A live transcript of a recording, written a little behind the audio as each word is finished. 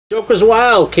Joker's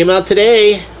Wild came out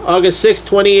today, August 6,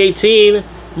 2018,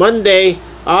 Monday.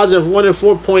 Odds of 1 in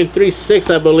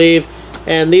 4.36, I believe.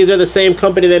 And these are the same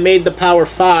company that made the Power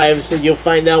 5s. So you'll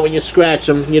find out when you scratch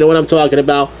them. You know what I'm talking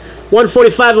about.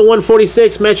 145 and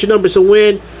 146. Match your numbers to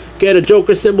win. Get a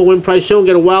Joker symbol, win price shown.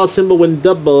 Get a Wild symbol, win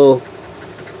double.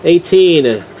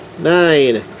 18,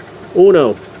 9,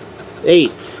 1,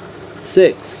 8,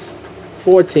 6,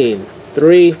 14,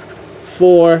 3,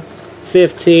 4,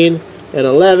 15, and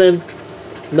 11,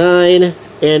 9,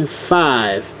 and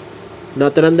 5.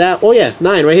 Nothing on that. Oh, yeah,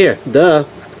 9 right here. Duh.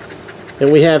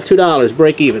 And we have $2,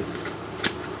 break even.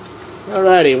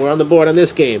 Alrighty, we're on the board on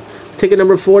this game. Ticket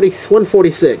number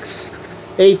 146.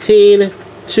 18,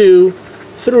 2,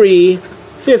 3,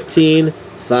 15,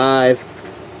 5,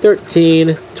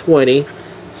 13, 20,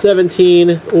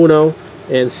 17, 1,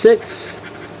 and 6,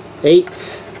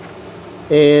 8,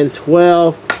 and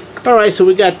 12. Alright, so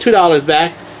we got $2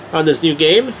 back on this new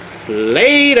game.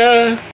 Later!